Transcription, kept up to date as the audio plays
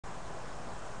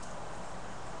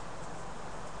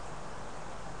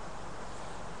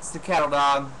It's the cattle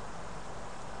dog,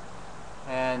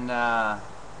 and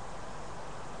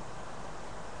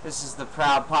this is the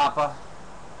proud papa.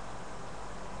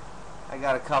 I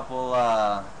got a couple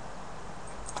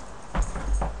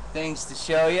things to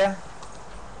show you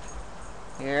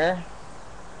here.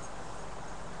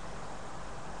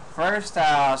 First,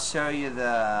 I'll show you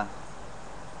the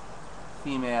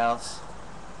females.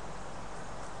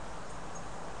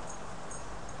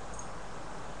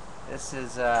 This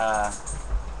is a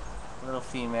little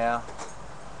female.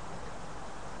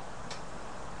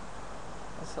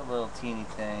 It's a little teeny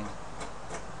thing.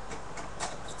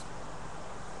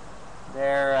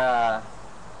 They're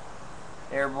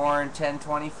born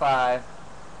 10/25. I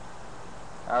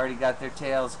already got their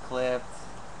tails clipped.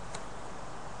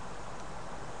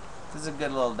 This is a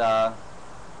good little dog.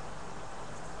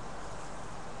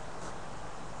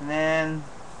 And then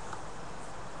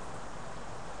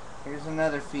here's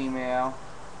another female.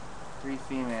 3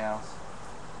 females.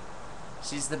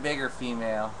 She's the bigger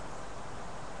female.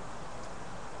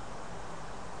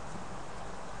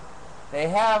 They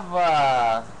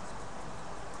have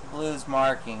blues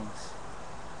markings.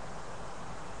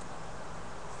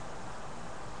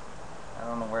 I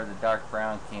don't know where the dark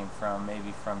brown came from,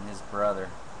 maybe from his brother.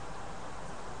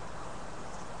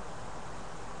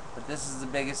 But this is the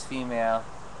biggest female.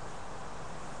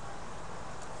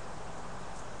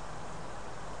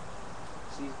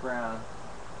 She's brown.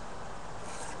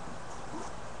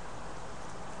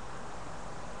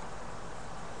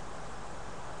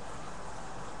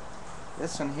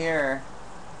 This one here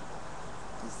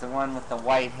is the one with the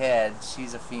white head.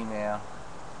 She's a female.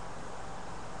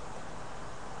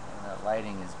 And that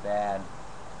lighting is bad.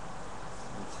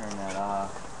 Let me turn that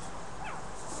off.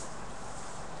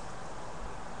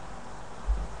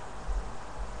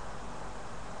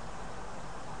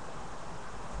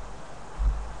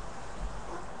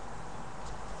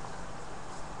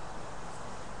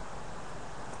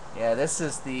 Yeah, this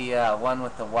is the one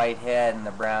with the white head and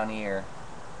the brown ear.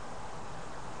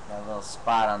 That little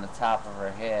spot on the top of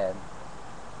her head.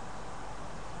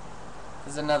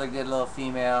 This is another good little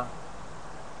female.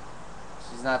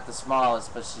 She's not the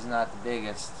smallest, but she's not the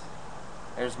biggest.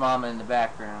 There's Mama in the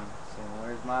background. So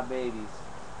where's my babies?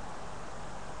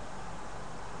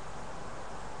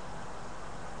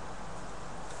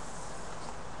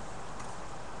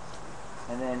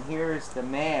 And then here's the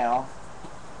male,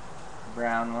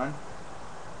 brown one.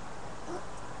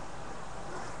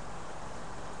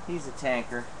 He's a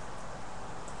tanker.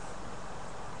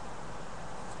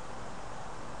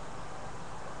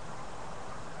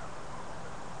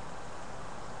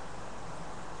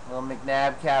 Little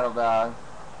mcnab cattle dog.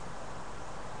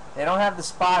 They don't have the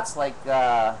spots like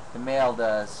the male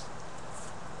does.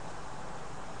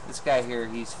 This guy here,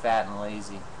 he's fat and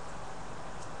lazy.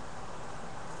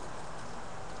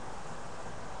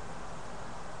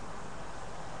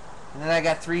 And then I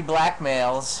got 3 black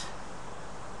males.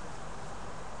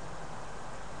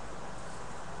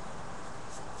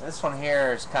 This one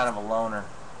here is kind of a loner.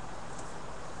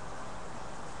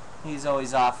 He's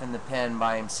always off in the pen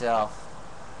by himself.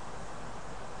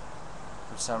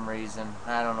 For some reason.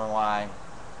 I don't know why.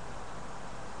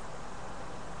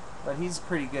 But he's a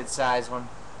pretty good sized one.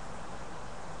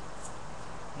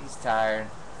 He's tired.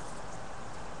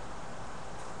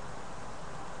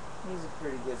 He's a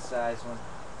pretty good sized one.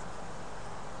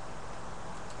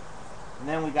 And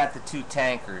then we got the 2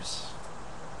 tankers.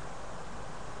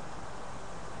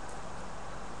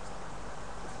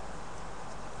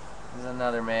 This is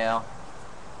another male.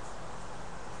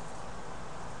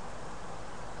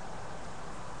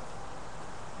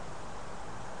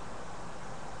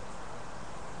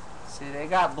 See, they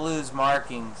got blues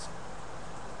markings.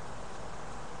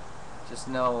 Just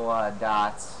no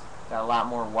dots. Got a lot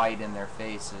more white in their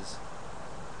faces.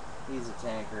 He's a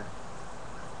tanker.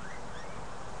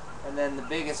 And then the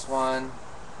biggest one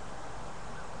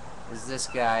is this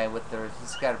guy with the,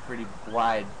 he's got a pretty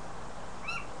wide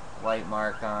white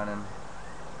mark on him.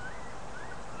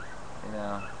 You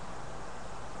know.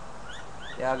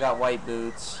 They all got white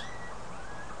boots.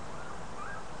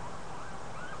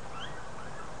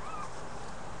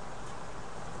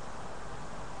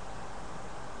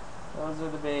 Those are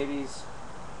the babies.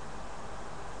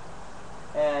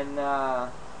 And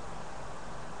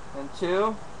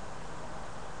 2.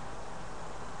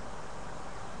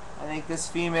 I think this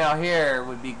female here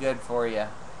would be good for you.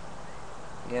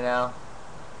 You know,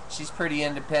 she's pretty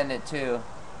independent too.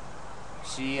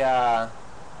 She's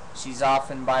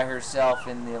often by herself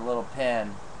in the little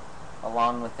pen,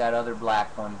 along with that other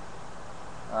black one.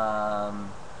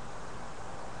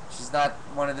 She's not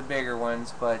one of the bigger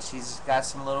ones, but she's got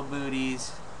some little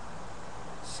booties.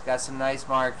 She's got some nice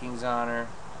markings on her.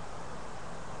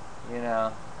 You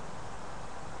know.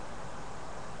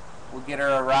 We'll get her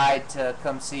a ride to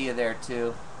come see you there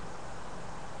too.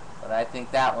 But I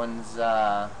think that one's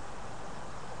the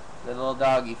little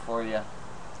doggy for you.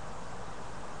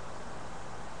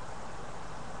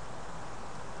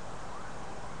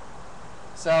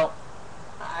 So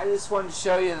I just wanted to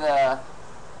show you the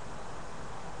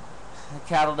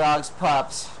Cattle Dogs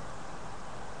pups.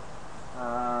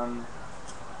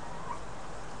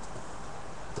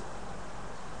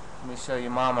 Let me show you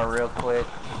Mama real quick.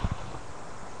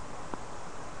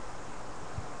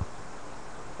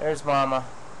 There's Mama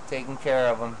taking care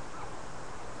of them.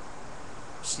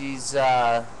 She's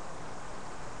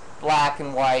black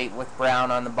and white with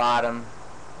brown on the bottom,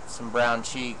 some brown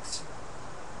cheeks.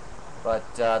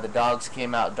 But the dogs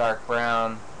came out dark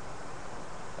brown.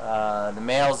 The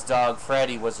male's dog,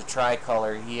 Freddie, was a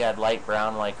tricolor. He had light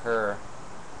brown like her.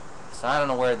 So I don't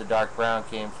know where the dark brown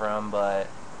came from, but...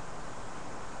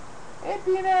 Hey,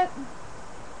 Peanut!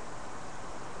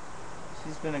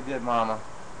 She's been a good mama.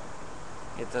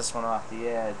 Get this one off the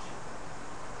edge.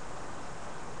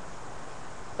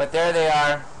 But there they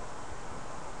are.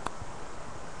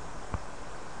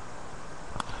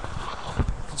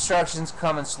 Construction's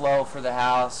coming slow for the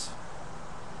house.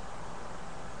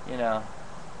 You know,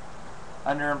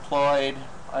 underemployed,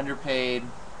 underpaid.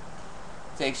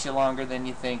 Takes you longer than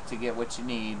you think to get what you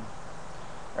need.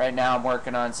 Right now I'm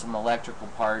working on some electrical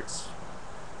parts.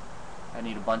 I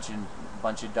need a bunch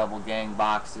of double gang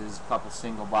boxes, a couple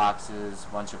single boxes,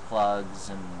 a bunch of plugs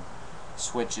and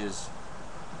switches.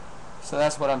 So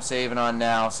that's what I'm saving on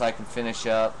now, so I can finish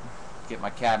up, get my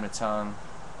cabinets hung.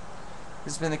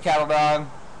 This has been the Cattle Dog.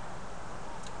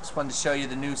 Just wanted to show you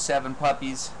the new 7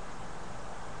 puppies.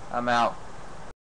 I'm out.